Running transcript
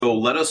So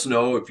let us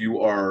know if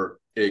you are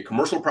a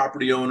commercial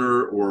property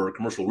owner or a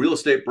commercial real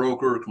estate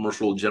broker,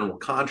 commercial general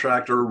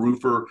contractor,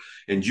 roofer,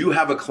 and you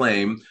have a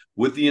claim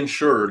with the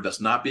insured that's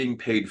not being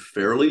paid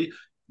fairly.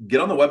 Get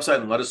on the website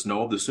and let us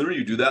know. The sooner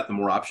you do that, the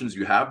more options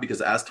you have,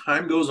 because as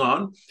time goes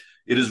on,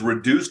 it is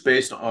reduced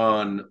based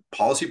on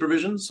policy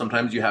provisions.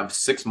 Sometimes you have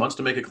 6 months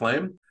to make a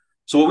claim.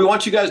 So what we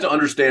want you guys to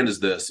understand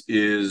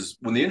is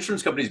when the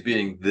insurance company is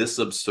being this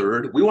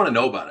absurd, we want to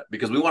know about it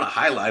because we want to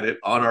highlight it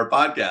on our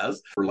podcast.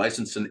 We're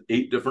licensed in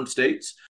 8 different states.